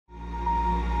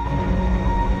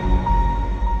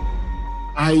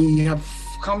I have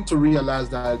come to realize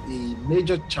that the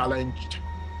major challenge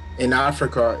in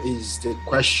Africa is the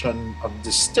question of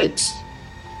the state.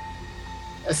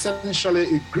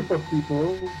 Essentially, a group of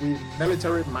people with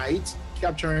military might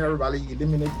capturing everybody,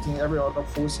 eliminating every other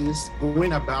forces,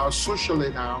 going about socially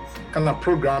now, kind of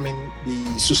programming the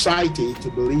society to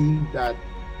believe that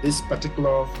this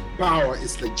particular power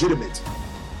is legitimate.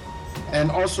 And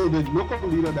also the local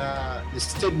leader that the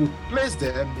state would place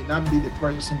there may not be the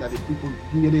person that the people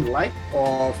really like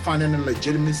or finding a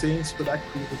legitimacy, so that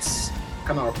creates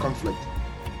kind of a conflict.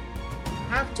 You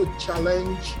have to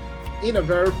challenge in a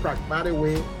very pragmatic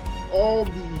way all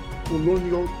the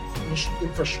colonial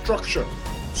infrastructure,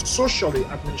 socially,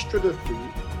 administratively,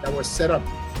 that was set up.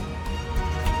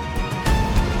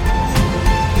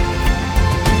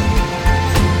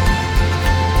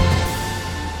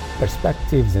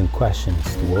 Perspectives and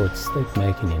questions towards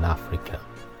state-making in Africa.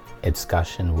 A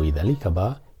discussion with Ali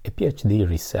Kaba, a PhD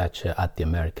researcher at the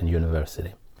American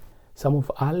University. Some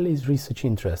of Ali's research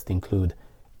interests include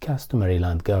customary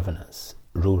land governance,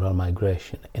 rural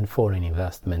migration, and foreign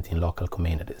investment in local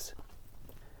communities.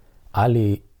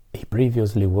 Ali, he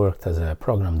previously worked as a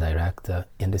program director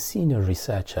and a senior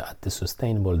researcher at the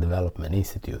Sustainable Development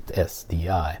Institute,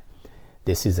 SDI.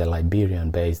 This is a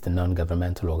Liberian-based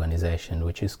non-governmental organization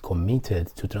which is committed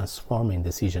to transforming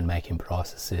decision-making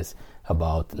processes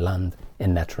about land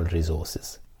and natural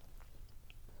resources.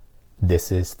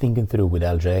 This is Thinking Through with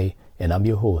LJ, and I'm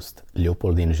your host,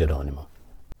 Leopoldino Geronimo.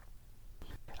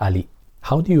 Ali,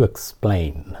 how do you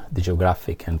explain the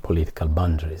geographic and political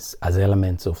boundaries as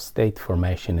elements of state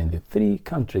formation in the three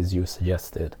countries you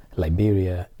suggested,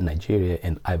 Liberia, Nigeria,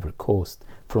 and Ivory Coast,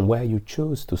 from where you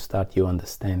chose to start your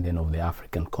understanding of the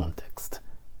African context?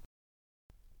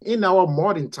 In our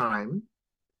modern time,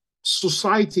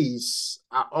 societies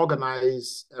are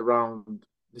organized around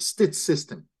the state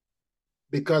system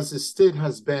because the state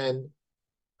has been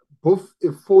both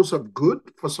a force of good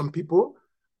for some people,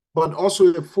 but also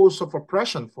a force of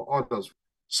oppression for others.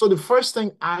 So the first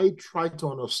thing I try to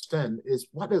understand is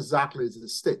what exactly is the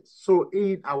state? So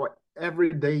in our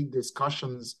everyday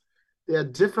discussions, there are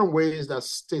different ways that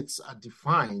states are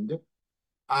defined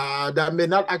that may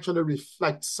not actually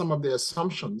reflect some of the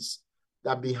assumptions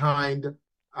that are behind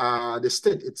the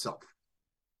state itself.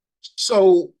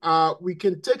 So we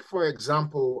can take, for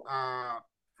example,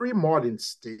 pre-modern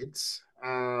states,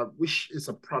 which is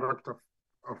a product of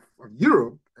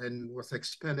Europe and was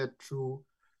expanded through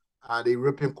the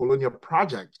European colonial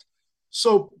project.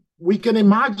 So we can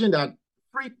imagine that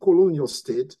pre-colonial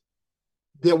state,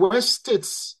 there were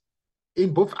states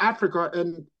in both Africa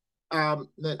and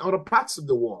other parts of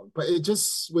the world, but it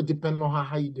just would depend on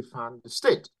how you define the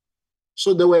state.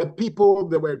 So there were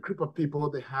a group of people,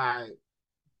 they had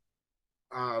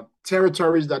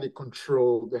territories that they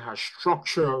controlled, they had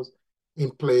structures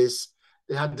in place,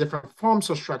 they had different forms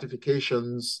of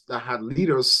stratifications that had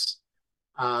leaders,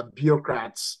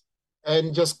 bureaucrats,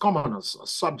 and just commoners or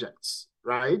subjects,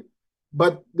 right?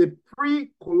 But the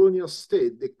pre-colonial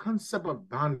state, the concept of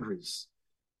boundaries,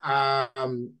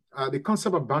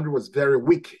 was very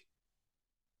weak.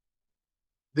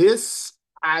 This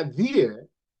idea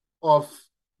of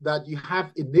that you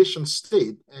have a nation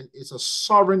state and it's a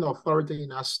sovereign authority in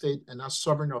that state, and that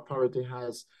sovereign authority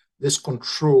has this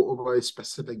control over a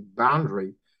specific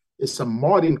boundary, is a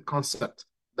modern concept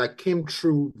that came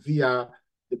through via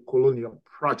the colonial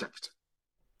project,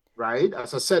 right?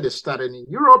 As I said, it started in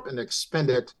Europe and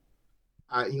expanded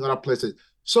in other places.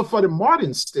 So for the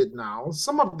modern state now,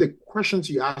 some of the questions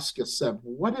you ask yourself,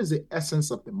 what is the essence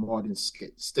of the modern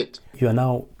state? You are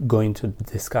now going to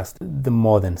discuss the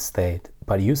modern state,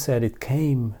 but you said it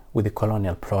came with the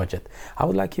colonial project. I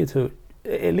would like you to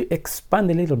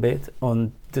expand a little bit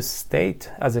on the state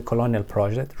as a colonial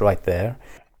project right there.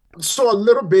 So a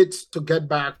little bit to get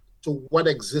back to what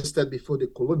existed before the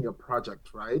colonial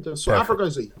project, right? So Perfect. Africa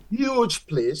is a huge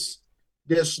place.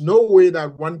 There's no way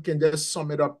that one can just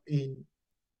sum it up in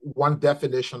one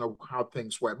definition of how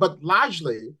things were. But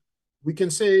largely, we can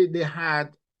say they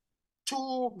had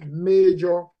two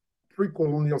major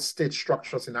pre-colonial state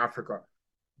structures in Africa.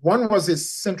 One was a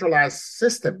centralized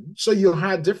system. So you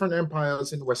had different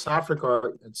empires in West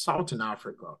Africa and Southern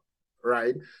Africa,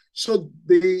 right? So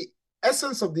the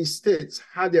essence of these states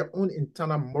had their own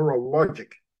internal moral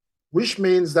logic, which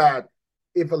means that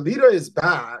if a leader is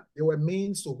bad, there were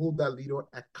means to hold that leader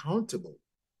accountable.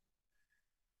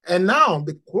 And now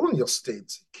the colonial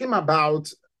state came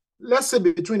about, let's say,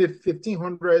 between the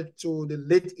 1500 to the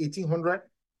late 1800,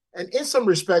 and in some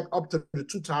respect up to the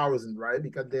 2000, right?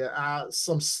 Because there are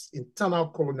some internal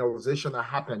colonialization that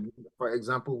happened. For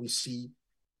example, we see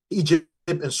Egypt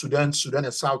and Sudan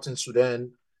and Southern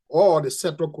Sudan or the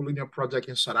settler colonial project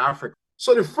in South Africa.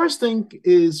 So the first thing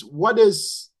is, what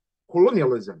is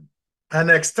colonialism? An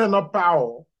external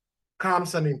power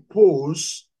comes and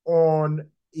impose on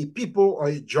a people or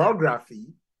a geography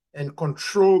and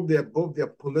control both their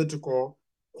political,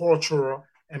 cultural,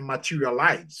 and material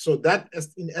lives. So that,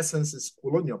 in essence, is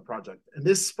colonial project. And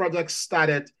this project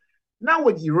started not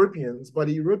with Europeans, but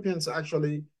the Europeans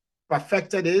actually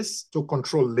perfected this to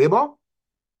control labor,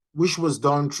 which was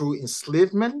done through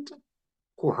enslavement.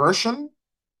 Coercion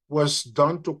was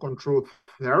done to control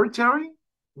territory,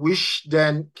 which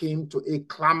then came to a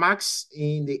climax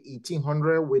in the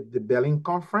 1800s with the Berlin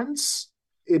Conference.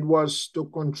 It was to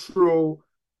control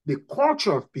the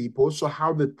culture of people, so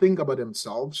how they think about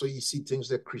themselves. So you see things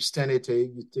like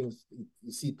Christianity,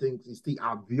 you see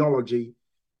ideology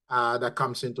that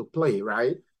comes into play,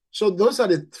 right? So those are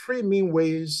the three main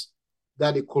ways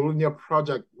that the colonial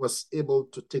project was able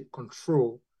to take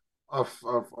control of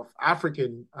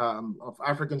African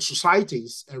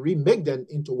societies and remake them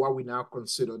into what we now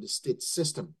consider the state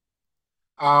system.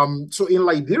 So in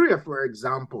Liberia, for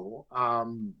example,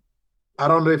 I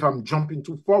don't know if I'm jumping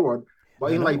too forward,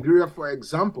 but in Liberia, for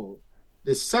example,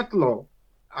 the settler,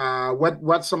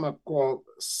 what some have called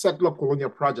settler colonial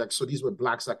projects. So these were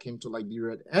blacks that came to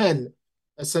Liberia and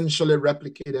essentially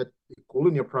replicated the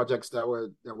colonial projects that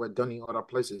were done in other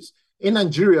places. In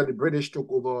Nigeria, the British took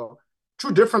over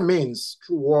through different means,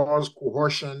 through wars,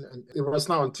 coercion, and it was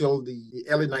not until the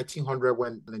early 1900s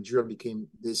when Nigeria became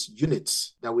this unit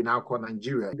that we now call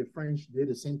Nigeria. The French did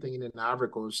the same thing in the Ivory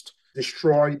Coast,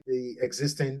 destroyed the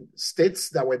existing states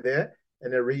that were there,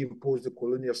 and then reimposed the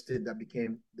colonial state that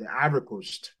became the Ivory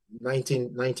Coast.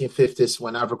 1950s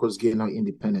when Ivory Coast gained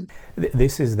independence.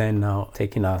 This is then now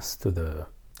taking us to the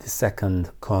second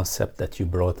concept that you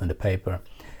brought in the paper,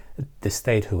 the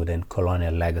statehood and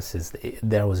colonial legacies.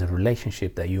 There was a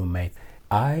relationship that you made.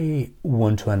 I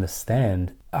want to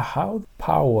understand how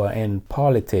power and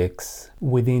politics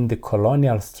within the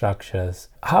colonial structures,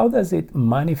 how does it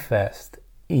manifest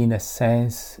in a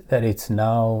sense that it's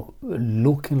now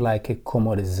looking like a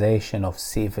commodization of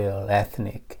civil,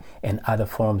 ethnic, and other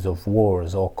forms of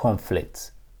wars or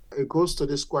conflicts? It goes to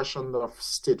this question of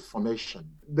state formation.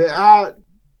 There are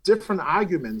different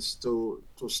arguments to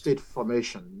state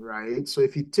formation, right? So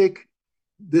if you take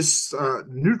this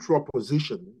neutral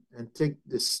position and take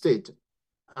the state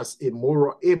as a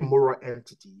moral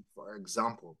entity, for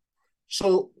example.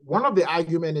 So one of the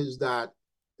arguments is that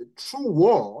through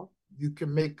war, you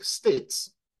can make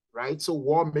states, right? So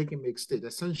war making makes state.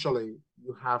 Essentially,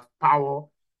 you have power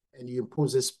and you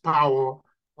impose this power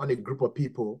on a group of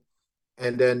people,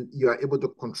 and then you are able to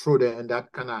control them, and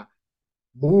that kind of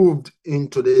moved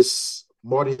into this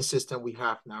modern system we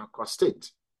have now called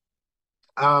state.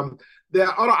 There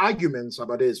are other arguments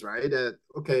about this, right? That,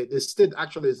 okay, the state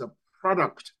actually is a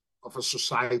product of a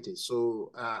society.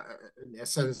 So in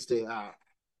essence, they are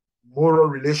moral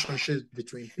relationships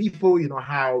between people, you know,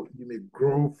 how you may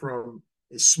grow from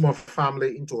a small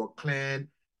family into a clan,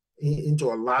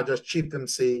 into a larger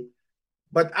chieftaincy.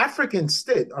 But African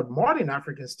state, or modern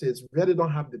African states, really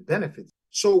don't have the benefits.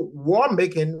 So war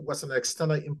making was an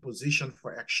external imposition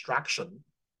for extraction.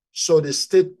 So the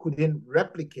state couldn't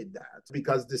replicate that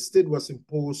because the state was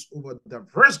imposed over a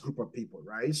diverse group of people,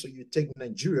 right? So you take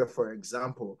Nigeria, for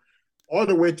example, all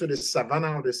the way to the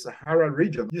Savannah or the Sahara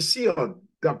region, you see a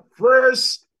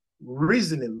diverse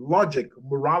reasoning, logic,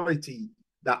 morality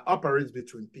that operates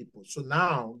between people. So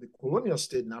now the colonial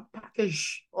state now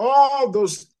package all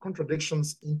those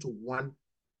contradictions into one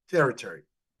territory.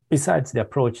 Besides the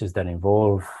approaches that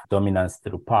involve dominance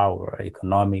through power,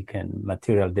 economic and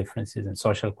material differences, and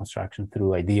social construction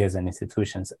through ideas and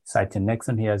institutions, citing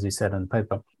Nixon here, as you said on the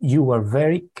paper, you were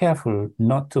very careful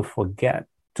not to forget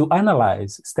to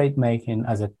analyze state-making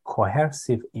as a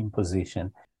coercive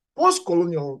imposition.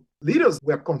 Post-colonial leaders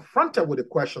were confronted with the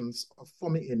questions of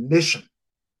forming a nation,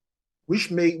 which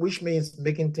means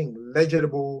making things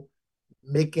legible,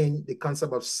 making the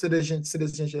concept of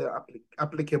citizenship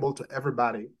applicable to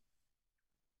everybody.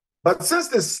 But since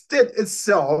the state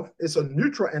itself is a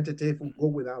neutral entity, if we go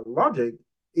without logic,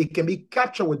 it can be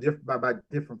captured by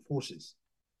different forces.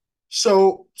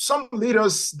 So some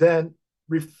leaders then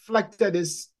reflected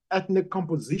this ethnic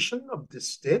composition of the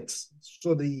state.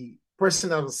 So the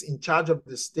person that was in charge of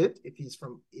the state, if he's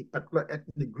from a particular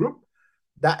ethnic group,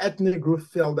 that ethnic group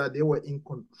felt that they were in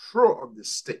control of the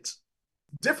state.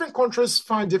 Different countries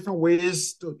find different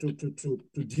ways to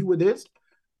deal with this,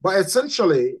 but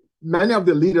essentially, many of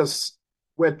the leaders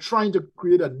were trying to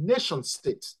create a nation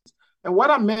state. And what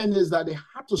I meant is that they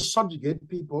had to subjugate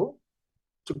people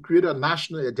to create a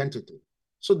national identity.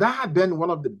 So that had been one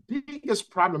of the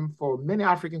biggest problems for many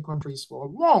African countries for a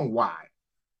long while.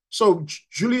 So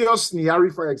Julius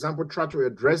Nyerere, for example, tried to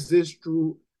address this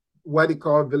through what he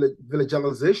called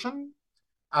villagealization,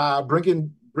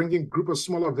 bringing group of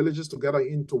smaller villages together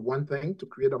into one thing to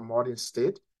create a modern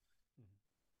state.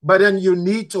 But then you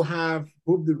need to have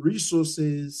both the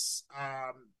resources,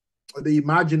 the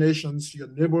imaginations. Your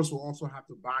neighbors will also have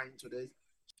to buy into this.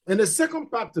 And the second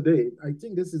part today, I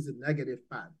think this is the negative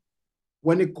part.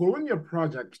 When the colonial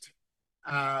project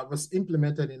was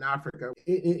implemented in Africa,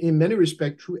 in many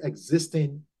respects, through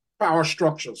existing power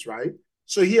structures, right?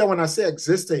 So here, when I say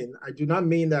existing, I do not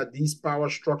mean that these power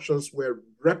structures were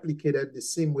replicated the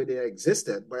same way they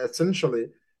existed, but essentially,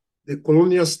 the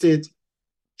colonial state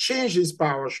changed its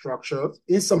power structure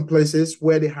in some places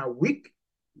where they have weak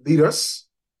leaders.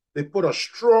 They put a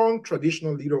strong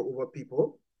traditional leader over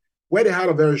people. Where they had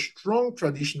a very strong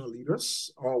traditional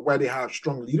leaders, or where they have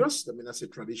strong leaders, I mean, I say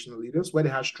traditional leaders, where they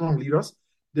have strong leaders,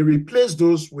 they replace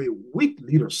those with weak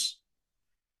leaders.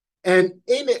 And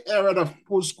in the era of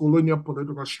post-colonial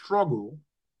political struggle,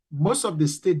 most of the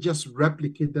states just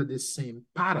replicated the same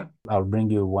pattern. I'll bring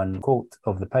you one quote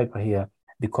of the paper here.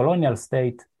 The colonial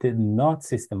state did not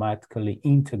systematically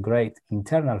integrate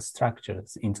internal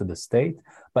structures into the state,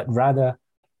 but rather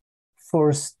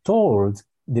forestalled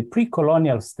the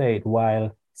pre-colonial state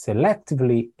while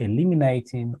selectively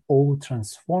eliminating or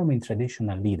transforming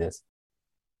traditional leaders.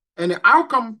 And the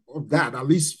outcome of that, at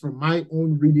least from my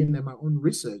own reading and my own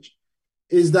research,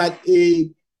 is that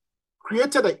it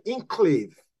created an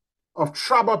enclave of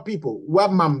tribal people,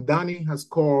 what Mamdani has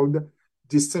called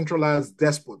decentralized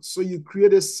despots. So you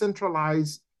create a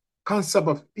centralized concept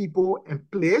of people and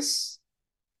place,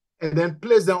 and then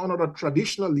place them under the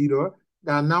traditional leader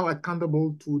that are now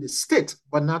accountable to the state,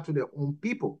 but not to their own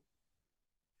people.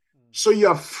 So you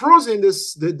are frozen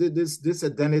this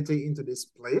identity into this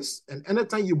place. And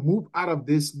anytime you move out of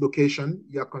this location,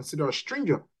 you are considered a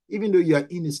stranger, even though you are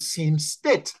in the same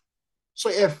state. So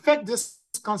it affects this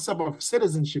concept of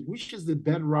citizenship, which is the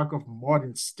bedrock of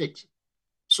modern state.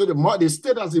 So the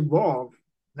state has evolved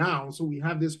now. So we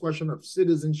have this question of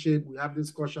citizenship, we have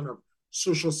this question of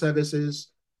social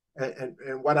services,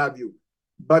 and what have you.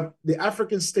 But the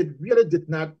African state really did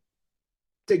not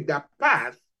take that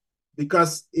path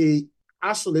because it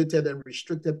isolated and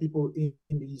restricted people in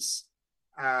these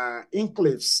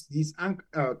enclaves, these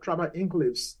tribal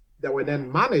enclaves that were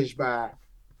then managed by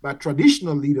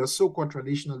traditional leaders, so-called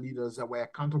traditional leaders that were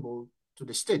accountable to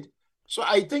the state. So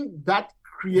I think that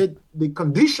create the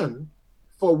condition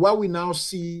for what we now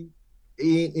see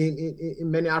in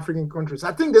many African countries.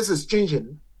 I think this is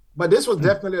changing, but this was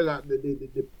definitely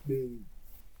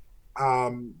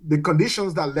the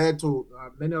conditions that led to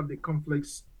many of the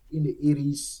conflicts in the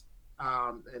 80s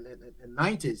and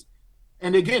 90s.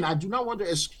 And again, I do not want to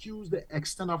excuse the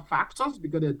external factors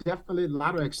because there are definitely a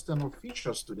lot of external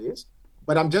features to this,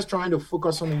 but I'm just trying to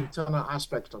focus on the internal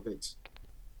aspect of it.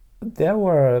 There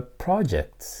were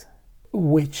projects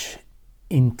which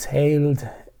entailed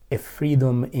a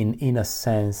freedom in a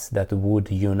sense that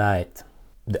would unite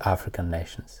the African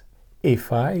nations.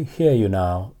 If I hear you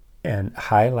now and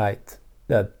highlight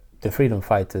that the freedom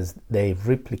fighters, they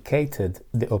replicated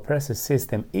the oppressive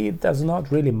system, it does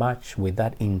not really match with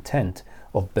that intent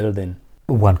of building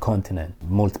one continent,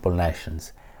 multiple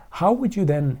nations. How would you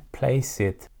then place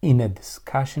it in a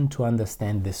discussion to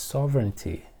understand the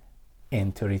sovereignty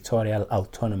and territorial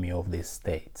autonomy of these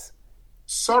states?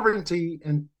 Sovereignty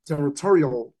and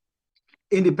territorial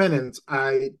independence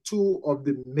are two of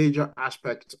the major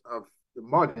aspects of the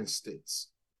modern states.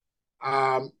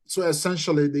 So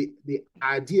essentially, the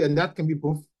idea, and that can be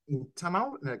both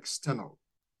internal and external.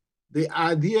 The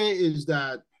idea is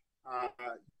that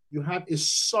you have a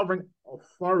sovereign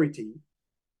authority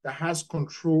that has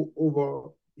control over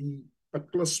the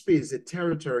particular space, the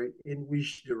territory in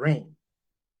which they reign.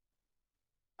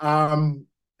 And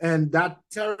that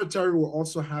territory will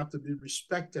also have to be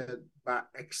respected by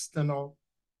external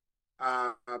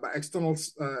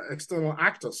actors,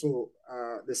 so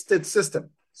the state system.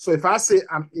 So if I say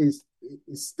I'm a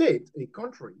state, a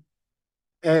country,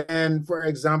 and for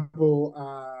example,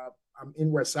 I'm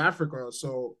in West Africa,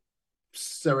 so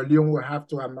Sierra Leone will have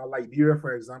to, I'm Liberia,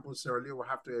 for example, Sierra Leone will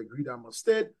have to agree that I'm a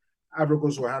state. Ivory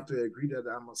Coast will have to agree that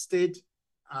I'm a state.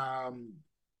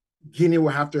 Guinea will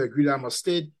have to agree that I'm a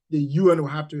state. The UN will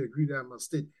have to agree that I'm a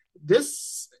state.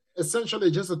 This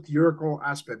essentially just a theoretical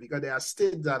aspect because there are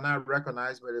states that are not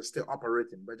recognized, but they're still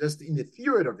operating. But just in the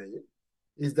theory of it,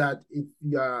 is that if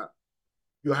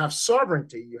you have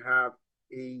sovereignty, you have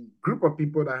a group of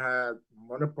people that have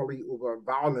monopoly over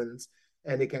violence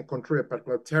and they can control a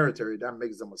particular territory, that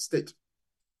makes them a state.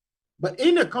 But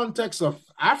in the context of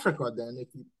Africa, then,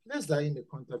 if you place that in the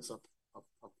context of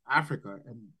Africa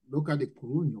and look at the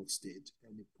colonial state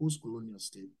and the post-colonial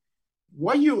state,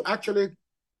 what you actually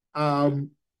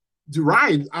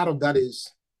derived out of that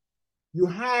is you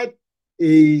had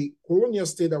a colonial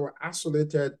state that were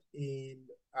isolated in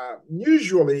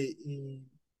usually in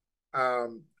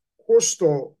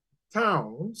coastal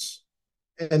towns,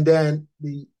 and then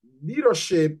the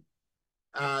leadership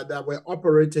that were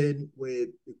operating with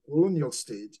the colonial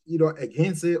state, either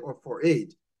against it or for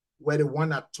it, were the one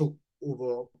that took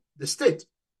over the state.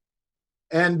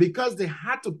 And because they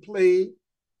had to play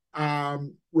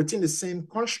within the same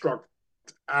construct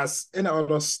as any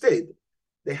other state,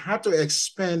 they had to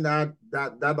expand that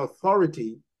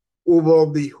authority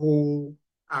over the whole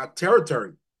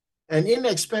territory. And in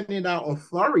expanding that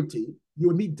authority,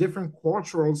 you need different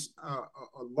cultural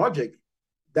logic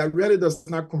that really does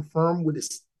not conform with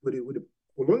the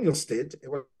colonial state. It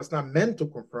was not meant to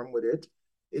conform with it.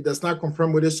 It does not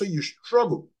conform with it, so you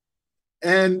struggle.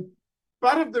 And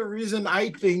part of the reason I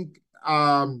think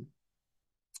the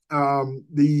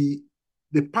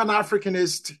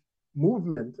Pan-Africanist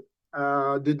movement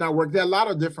did not work. There are a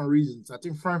lot of different reasons. I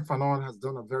think Frank Fanon has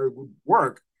done a very good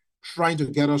work trying to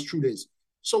get us through this.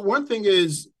 So one thing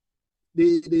is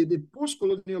the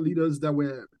post-colonial leaders that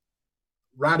were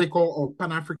radical or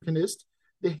Pan-Africanist,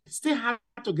 they still had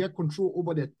to get control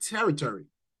over their territory.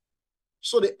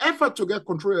 So the effort to get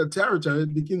control of the territory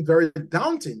became very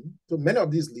daunting to many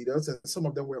of these leaders, and some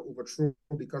of them were overthrown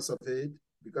because of it,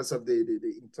 because of the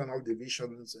internal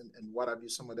divisions and what have you.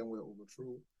 Some of them were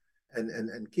overthrown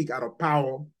and kicked out of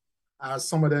power.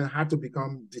 Some of them had to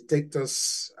become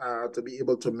dictators to be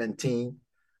able to maintain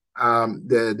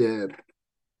their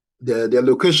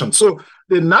location. So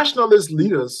the nationalist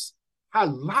leaders had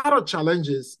a lot of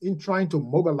challenges in trying to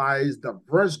mobilize a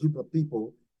diverse group of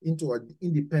people into an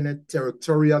independent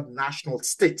territorial national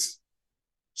states.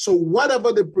 So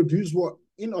whatever they produced were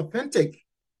inauthentic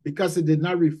because it did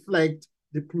not reflect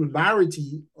the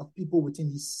plurality of people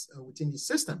within this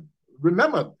system.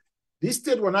 Remember, these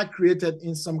states were not created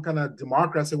in some kind of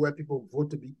democracy where people vote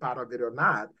to be part of it or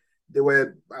not. They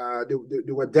were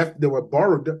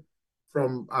borrowed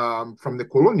from the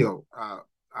colonial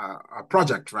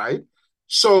project, right?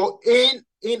 So in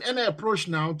any approach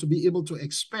now to be able to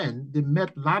expand, they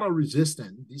met a lot of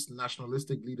resistance. These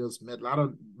nationalistic leaders met a lot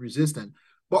of resistance,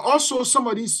 but also some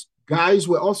of these guys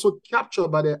were also captured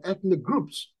by their ethnic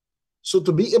groups. So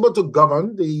to be able to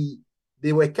govern,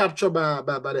 they were captured by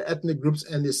the ethnic groups,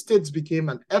 and the states became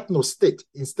an ethno-state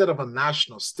instead of a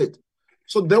national state.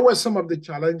 So there were some of the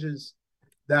challenges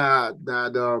that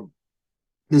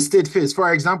the state faced.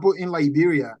 For example, in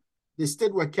Liberia, the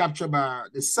state were captured by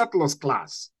the settlers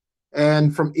class.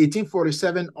 And from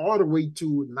 1847 all the way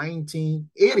to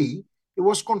 1980, it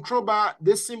was controlled by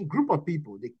the same group of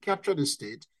people. They captured the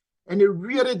state, and they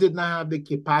really did not have the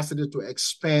capacity to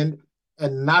expand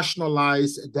and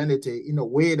nationalize identity in a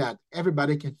way that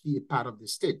everybody can feel part of the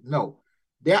state. No,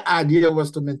 their idea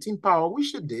was to maintain power,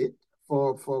 which they did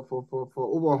for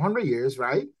over 100 years,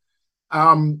 right?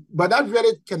 But that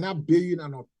really cannot build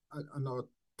an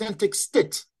authentic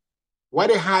state. What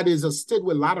they had is a state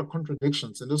with a lot of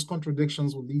contradictions, and those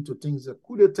contradictions will lead to things like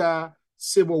coup d'etat,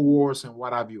 civil wars, and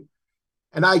what have you.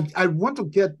 And I want to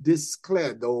get this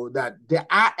clear, though, that there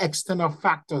are external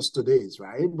factors to this,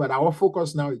 right? But our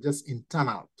focus now is just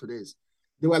internal to this.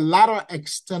 There were a lot of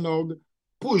external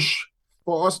push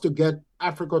for us to get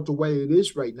Africa to where it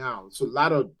is right now. So a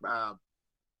lot of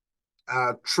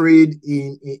trade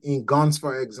in guns,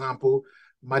 for example,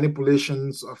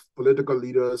 manipulations of political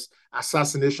leaders,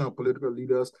 assassination of political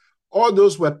leaders. All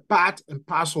those were part and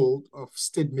parcel of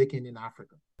state making in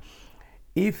Africa.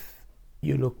 If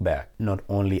you look back not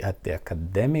only at the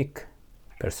academic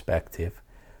perspective,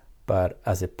 but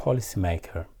as a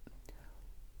policymaker,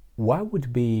 what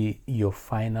would be your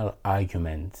final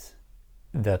arguments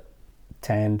that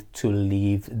tend to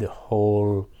leave the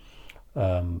whole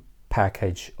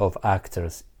package of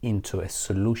actors into a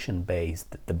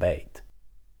solution-based debate?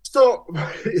 So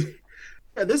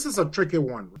this is a tricky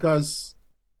one because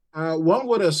one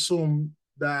would assume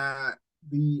that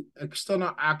the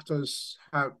external actors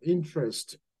have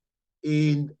interest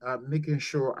in making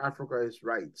sure Africa is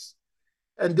right.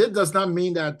 And this does not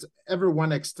mean that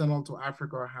everyone external to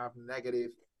Africa have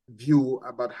negative view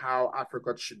about how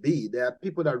Africa should be. There are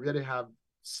people that really have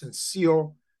sincere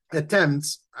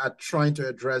attempts at trying to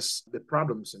address the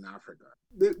problems in Africa.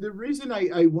 The reason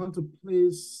I want to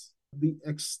place the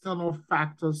external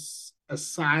factors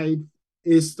aside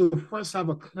is to first have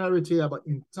a clarity about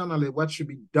internally what should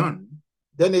be done.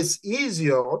 Then it's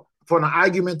easier for an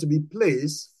argument to be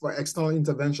placed for external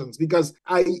interventions, because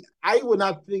I would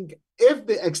not think if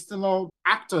the external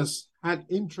actors had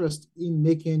interest in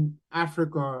making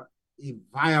Africa a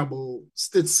viable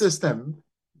state system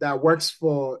that works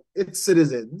for its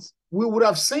citizens, we would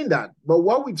have seen that. But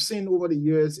what we've seen over the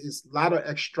years is a lot of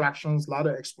extractions, a lot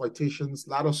of exploitations, a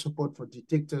lot of support for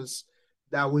dictators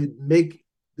that would make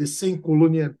the same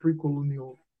colonial and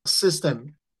pre-colonial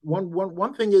system.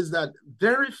 One thing is that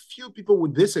very few people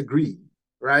would disagree,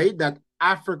 right, that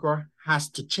Africa has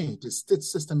to change. The state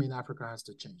system in Africa has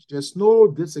to change. There's no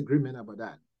disagreement about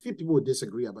that. Few people would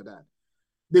disagree about that.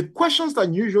 The questions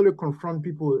that usually confront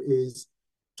people is,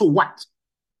 to what?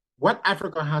 What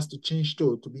Africa has to change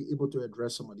to be able to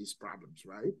address some of these problems,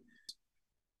 right?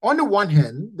 On the one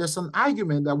hand, there's an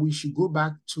argument that we should go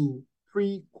back to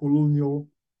pre-colonial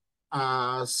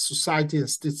society and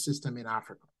state system in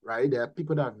Africa, right? There are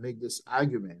people that make this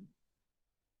argument.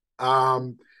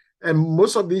 And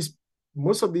most of these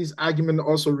arguments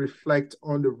also reflect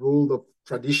on the role of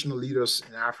traditional leaders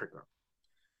in Africa.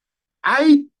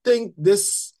 I think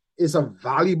this is a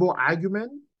valuable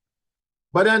argument,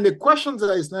 but then the question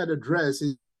that is not addressed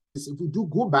is if we do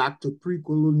go back to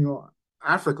pre-colonial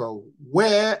Africa,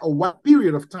 where or what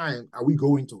period of time are we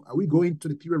going to? Are we going to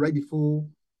the period right before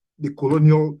the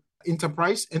colonial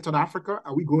enterprise entered Africa?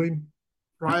 Are we going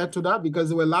prior to that? Because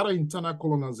there were a lot of internal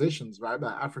colonizations, right,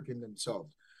 by Africans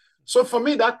themselves. So for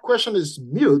me, that question is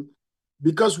mute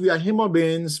because we are human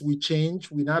beings, we change,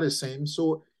 we're not the same.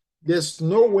 So there's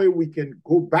no way we can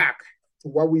go back to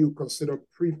what we would consider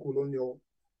pre-colonial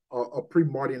or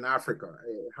pre-modern Africa,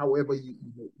 however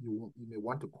you may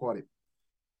want to call it.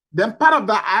 Then part of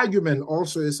that argument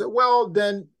also is, well,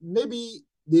 then maybe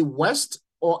the West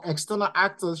or external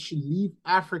actors should leave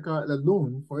Africa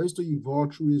alone for it to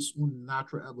evolve through its own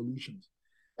natural evolutions.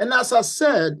 And as I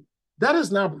said, that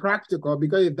is not practical,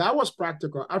 because if that was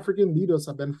practical, African leaders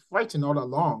have been fighting all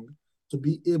along to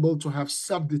be able to have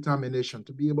self-determination,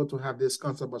 to be able to have this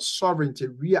concept of sovereignty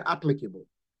re-applicable,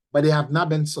 but they have not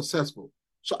been successful.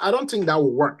 So I don't think that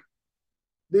will work.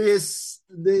 The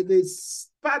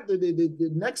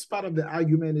next part of the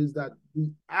argument is that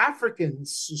the African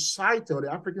society or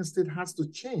the African state has to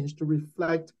change to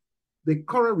reflect the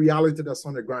current reality that's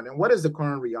on the ground. And what is the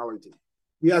current reality?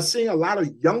 We are seeing a lot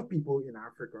of young people in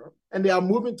Africa, and they are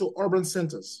moving to urban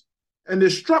centers. And the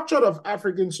structure of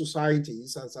African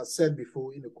societies, as I said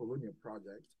before in the Colonial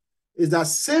Project, is that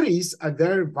cities are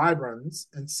very vibrant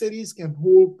and cities can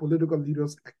hold political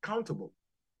leaders accountable.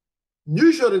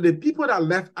 Usually the people that are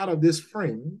left out of this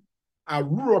frame are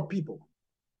rural people.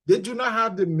 They do not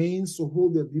have the means to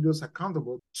hold their leaders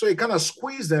accountable. So it kind of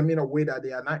squeezes them in a way that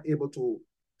they are not able to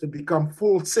become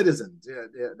full citizens.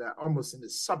 They're almost in the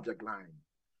subject line.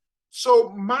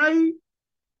 So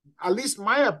at least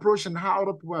my approach and how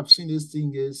other people have seen this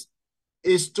thing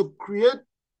is to create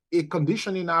a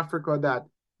condition in Africa that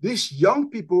these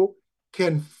young people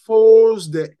can force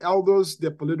the elders, the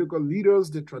political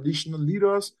leaders, the traditional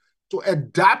leaders to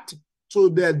adapt to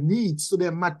their needs, to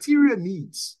their material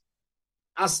needs.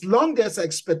 As long as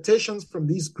expectations from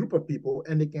these group of people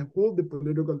and they can hold the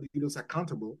political leaders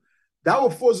accountable, that will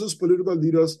force those political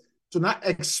leaders to not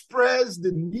express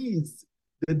the needs,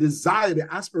 the desire,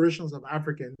 the aspirations of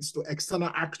Africans to external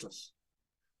actors.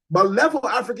 But level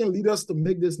African leaders to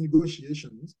make these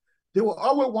negotiations, they will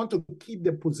always want to keep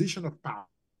their position of power.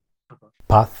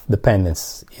 Path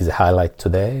dependence is a highlight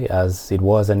today, as it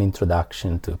was an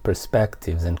introduction to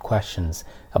perspectives and questions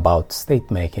about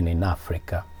state-making in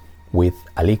Africa with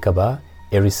Ali Kaba,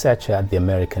 a researcher at the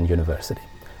American University.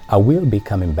 I will be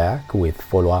coming back with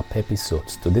follow-up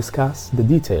episodes to discuss the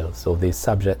details of this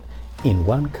subject in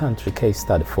one country case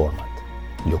study format.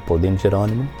 Leopoldine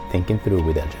Geronimo, Thinking Through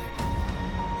with LJ.